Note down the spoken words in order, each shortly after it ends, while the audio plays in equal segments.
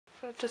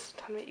Just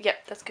tell me.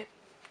 Yep, that's good.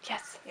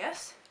 Yes.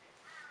 Yes?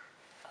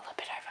 A little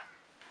bit over.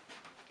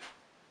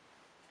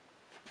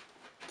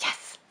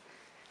 Yes.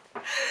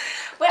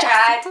 We're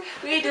right.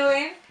 We're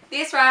doing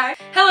this right.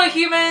 Hello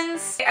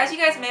humans! As you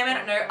guys may or may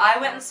not know, I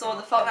went and saw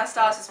The Fault in Our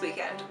Stars this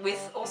weekend with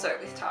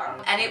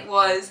Tara, and it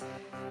was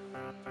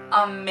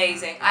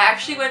amazing. I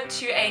actually went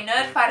to a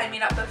nerd fighter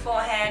meetup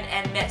beforehand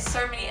and met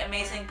so many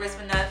amazing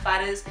Brisbane nerd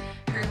fighters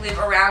who live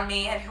around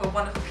me and who are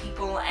wonderful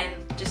people, and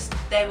just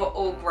they were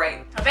all great.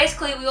 And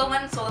basically we all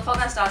went and saw The Fault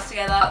in Our Stars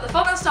together. The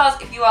Fault in Our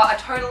Stars, if you are a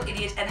total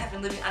idiot and have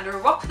been living under a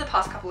rock for the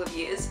past couple of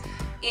years,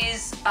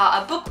 is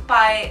a book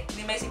by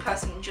the amazing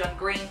person John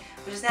Green,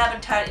 which has now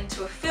been turned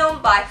into a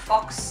film by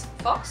Fox?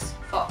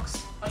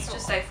 Let's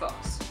just say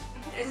Fox.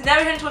 It is now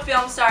turned into a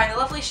film starring the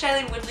lovely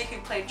Shailene Woodley,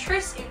 who played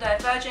Triss in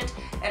Divergent,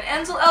 and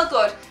Ansel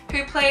Elgort,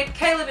 who played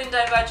Caleb in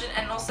Divergent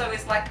and also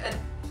is like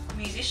a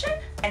musician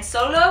and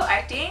solo,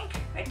 I think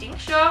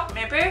sure,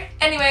 maybe.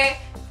 Anyway,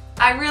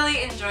 I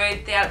really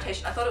enjoyed the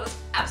adaptation. I thought it was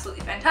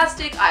absolutely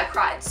fantastic. I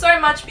cried so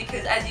much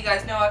because, as you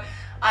guys know,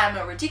 I'm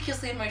a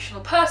ridiculously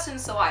emotional person,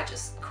 so I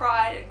just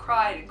cried and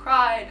cried and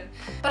cried.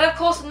 But of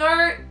course,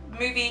 no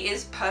movie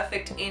is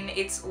perfect in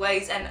its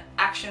ways and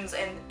actions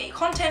and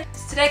content.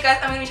 So today, guys,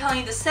 I'm going to be telling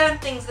you the 7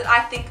 things that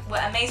I think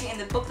were amazing in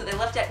the book that they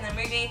left out in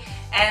the movie,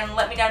 and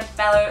let me down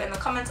below in the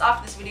comments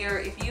after this video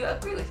if you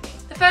agree with me.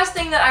 The first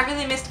thing that I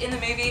really missed in the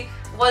movie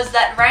was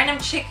that random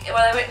chick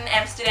where they went in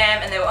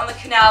Amsterdam and they were on the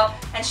canal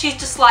and she's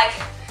just like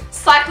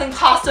cycling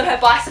past on her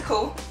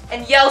bicycle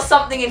and yells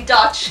something in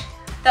Dutch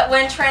that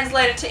when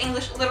translated to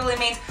English literally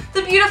means,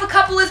 "The beautiful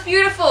couple is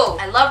beautiful."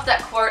 I loved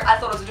that quote. I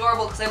thought it was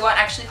adorable because they weren't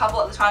actually a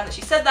couple at the time that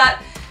she said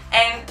that,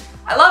 and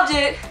I loved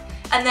it.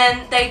 And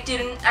then they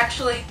didn't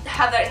actually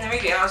have that in the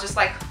movie and I was just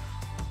like,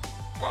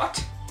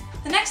 what?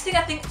 The next thing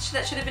I think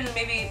that should have been in the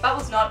movie but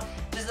was not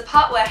was the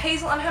part where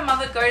Hazel and her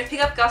mother go to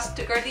pick up Gus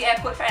to go to the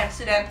airport for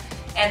Amsterdam,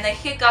 and they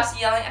hear Gus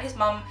yelling at his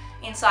mum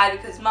inside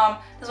because his mum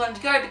doesn't want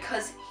him to go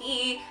because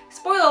he,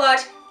 spoiler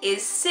alert,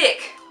 is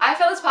sick. I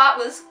felt this part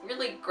was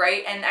really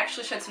great and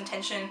actually showed some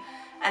tension,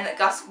 and that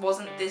Gus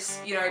wasn't this,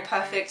 you know,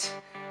 perfect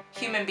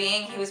human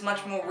being. He was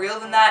much more real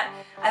than that.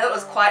 I thought it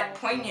was quite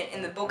poignant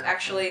in the book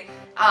actually,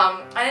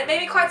 and it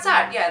made me quite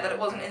sad, yeah, that it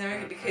wasn't in the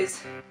movie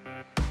because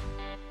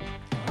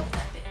I love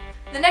that bit.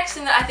 The next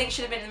thing that I think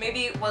should have been in the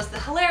movie was the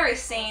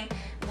hilarious scene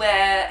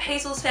where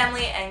Hazel's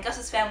family and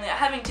Gus's family are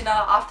having dinner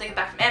after they get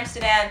back from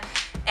Amsterdam,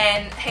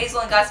 and Hazel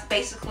and Gus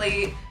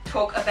basically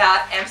talk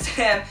about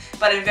Amsterdam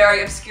but in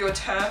very obscure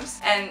terms,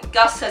 and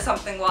Gus says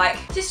something like,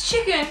 "This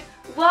chicken,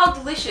 while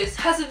delicious,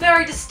 has a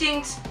very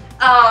distinct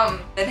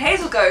then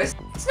Hazel goes,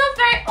 "It's not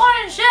very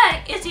orange,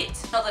 is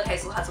it?" Not that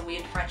Hazel has a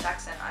weird French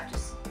accent, I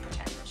just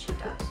pretend that she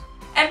does.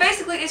 And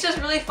basically it's just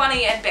really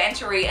funny and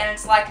bantery, and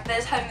it's like they're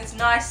just having this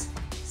nice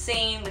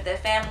scene with their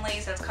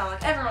families, and it's kind of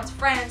like everyone's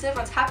friends,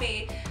 everyone's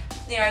happy,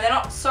 you know, they're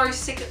not so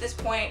sick at this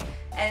point,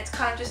 and it's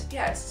kind of just,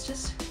 yeah, it's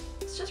just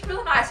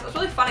really nice. It was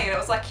really funny and it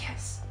was like,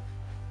 yes,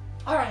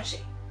 orangey.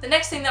 The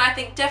next thing that I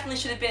think definitely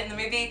should have been in the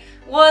movie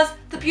was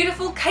the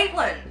beautiful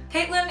Caitlin.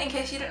 Caitlin, in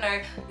case you don't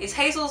know, is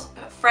Hazel's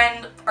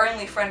friend,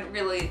 only friend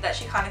really, that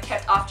she kind of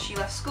kept after she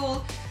left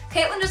school.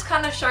 Caitlin just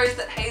kind of shows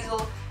that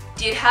Hazel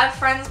did have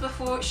friends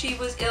before she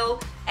was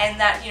ill, and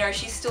that, you know,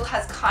 she still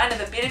has kind of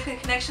a bit of a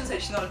connection, so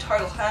she's not a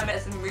total hermit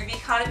as the movie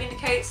kind of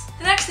indicates.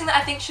 The next thing that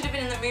I think should have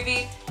been in the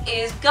movie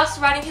is Gus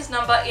writing his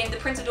number in the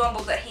Prince of Dawn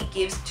book that he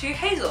gives to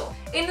Hazel.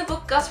 In the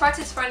book, Gus writes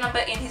his phone number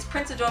in his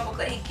Prince of Dawn book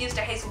that he gives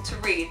to Hazel to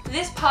read.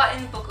 This part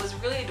in the book was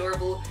really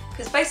adorable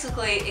because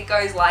basically it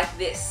goes like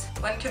this.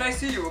 "When can I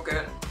see you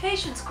again?"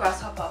 "Patience,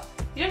 Grasshopper.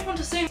 You don't want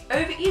to seem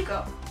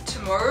over-eager."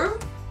 "Tomorrow?"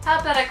 "How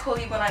about I call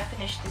you when I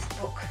finish this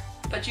book?"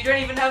 "But you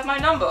don't even have my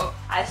number."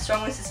 "I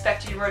strongly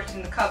suspect you wrote it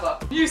in the cover."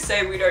 "You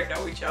say we don't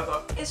know each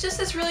other." It's just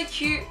this really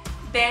cute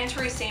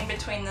bantery scene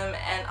between them,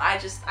 and I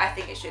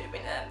think it should have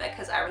been in there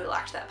because I really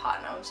liked that part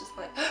and I was just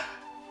like,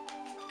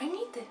 I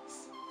need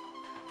this.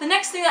 The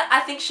next thing that I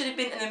think should have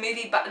been in the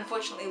movie, but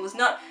unfortunately was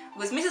not,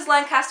 was Mrs.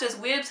 Lancaster's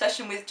weird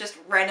obsession with just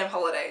random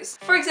holidays.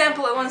 For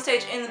example, at one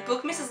stage in the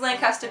book, Mrs.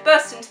 Lancaster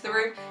bursts into the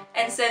room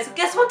and says,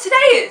 "Guess what today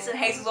is?" And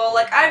Hazel's all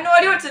like, "I have no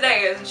idea what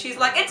today is." And she's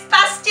like, "It's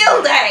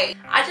Bastille Day!"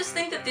 I just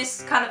think that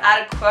this kind of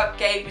added quirk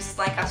gave Mrs.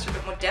 Lancaster a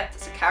bit more depth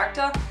as a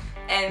character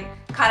and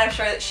kind of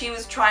showed that she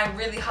was trying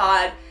really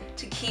hard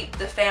to keep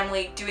the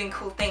family doing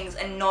cool things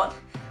and not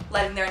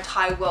letting their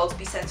entire world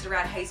be centered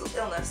around Hazel's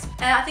illness.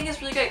 And I think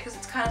it's really great because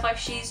it's kind of like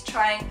she's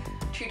trying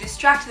to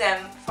distract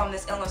them from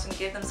this illness and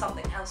give them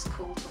something else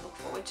cool to look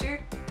forward to.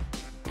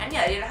 And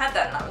yeah, I didn't have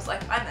that and I was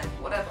like, fine then,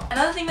 whatever.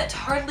 Another thing that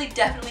totally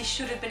definitely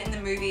should have been in the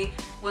movie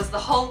was the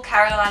whole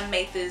Caroline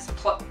Mathers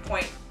plot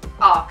point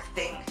arc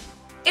thing.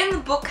 In the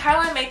book,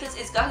 Caroline Mathers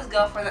is Gus's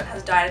girlfriend that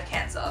has died of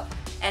cancer,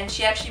 and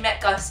she actually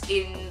met Gus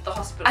in the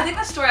hospital. I think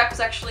that story arc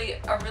was actually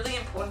a really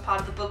important part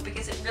of the book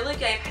because it really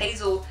gave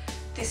Hazel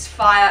this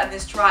fire and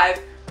this drive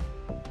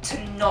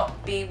to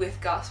not be with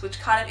Gus, which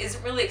kind of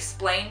isn't really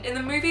explained in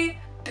the movie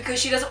because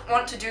she doesn't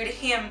want to do to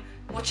him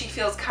what she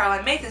feels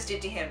Caroline Mathers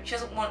did to him. She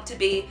doesn't want to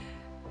be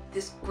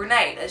this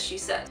grenade, as she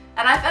said.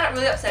 And I found it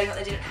really upsetting that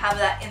they didn't have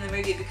that in the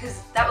movie,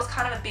 because that was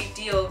kind of a big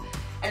deal.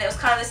 And it was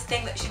kind of this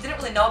thing that she didn't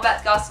really know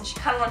about Gus, and she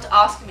kind of wanted to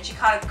ask him, and she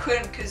kind of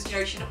couldn't, because, you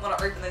know, she didn't want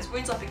to open those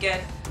wounds up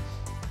again.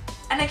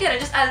 And again, it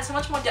just added so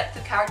much more depth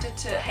of character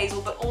to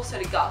Hazel, but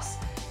also to Gus.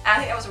 And I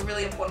think that was a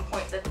really important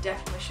point that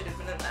definitely should have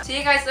been in there. So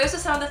yeah guys, those are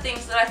some of the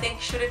things that I think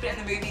should have been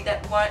in the movie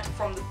that weren't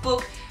from the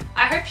book.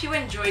 I hope you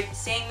enjoyed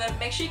seeing them.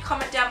 Make sure you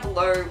comment down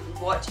below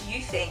what you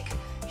think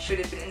should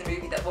have been in the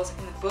movie that wasn't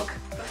in the book.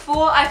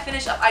 Before I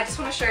finish up, I just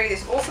want to show you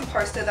this awesome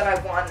poster that I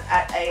won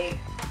at a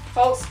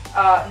False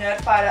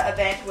Nerdfighter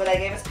event where they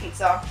gave us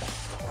pizza.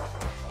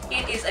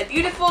 It is a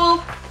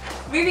beautiful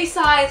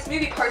movie-sized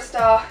movie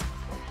poster,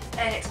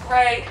 and it's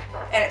great,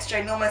 and it's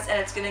ginormous, and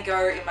it's gonna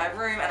go in my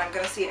room, and I'm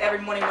gonna see it every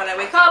morning when I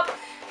wake up,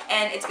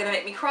 and it's gonna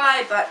make me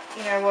cry. But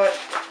you know what?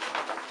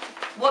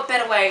 What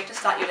better way to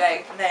start your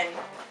day than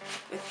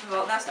with The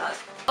Fault in Our Stars?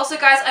 Also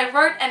guys, I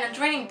wrote an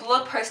adjoining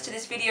blog post to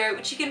this video,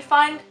 which you can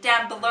find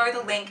down below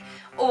the link,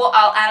 or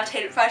I'll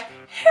annotate it right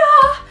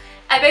here.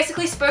 I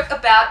basically spoke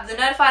about the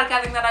Nerdfighter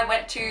gathering that I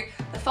went to,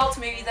 the Faults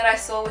movie that I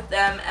saw with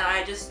them, and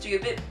I just do a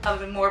bit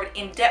of more of an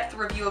in-depth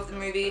review of the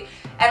movie.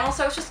 And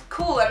also it's just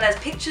cool, and there's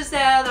pictures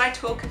there that I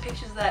took and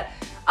pictures that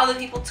other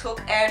people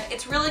took, and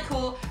it's really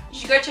cool. You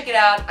should go check it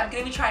out. I'm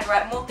going to be trying to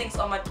write more things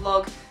on my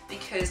blog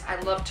because I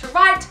love to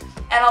write,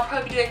 and I'll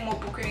probably be doing more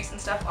book reviews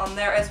and stuff on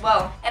there as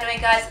well. Anyway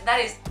guys,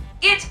 that is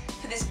it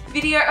for this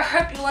video. I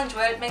hope you all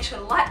enjoyed it. Make sure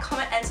to like,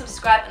 comment and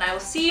subscribe, and I will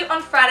see you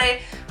on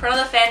Friday for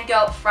another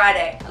Fangirl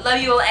Friday. I love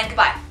you all, and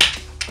goodbye.